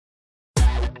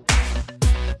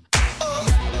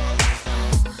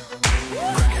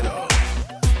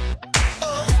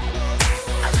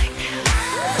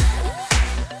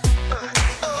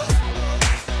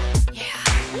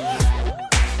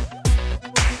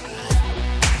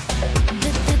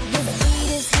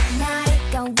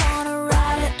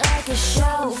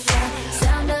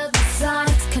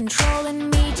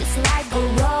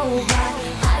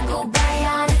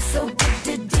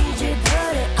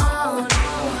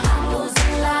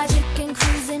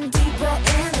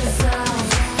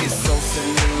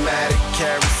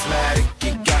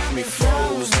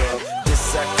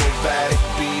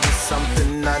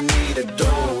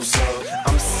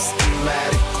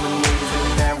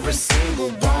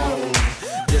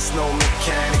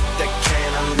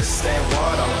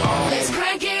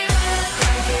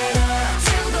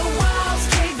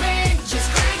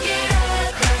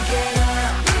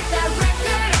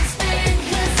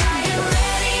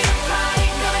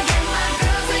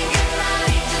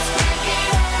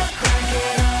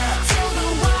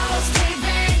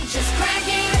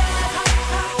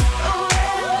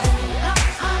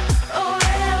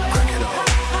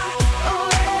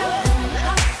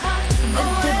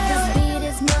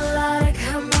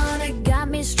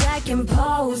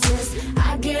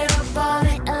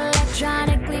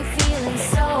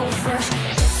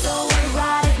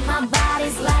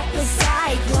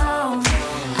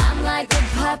a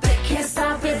puppet, can't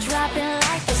stop it, dropping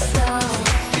like a stone.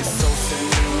 It's so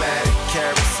cinematic,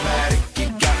 charismatic,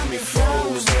 it got me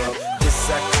froze up. This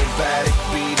acrobatic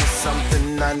beat is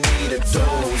something I need a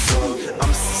dose of.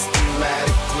 I'm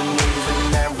systematic,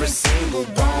 removing every single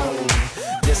bone.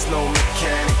 There's no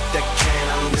mechanic that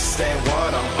can't understand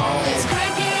what I'm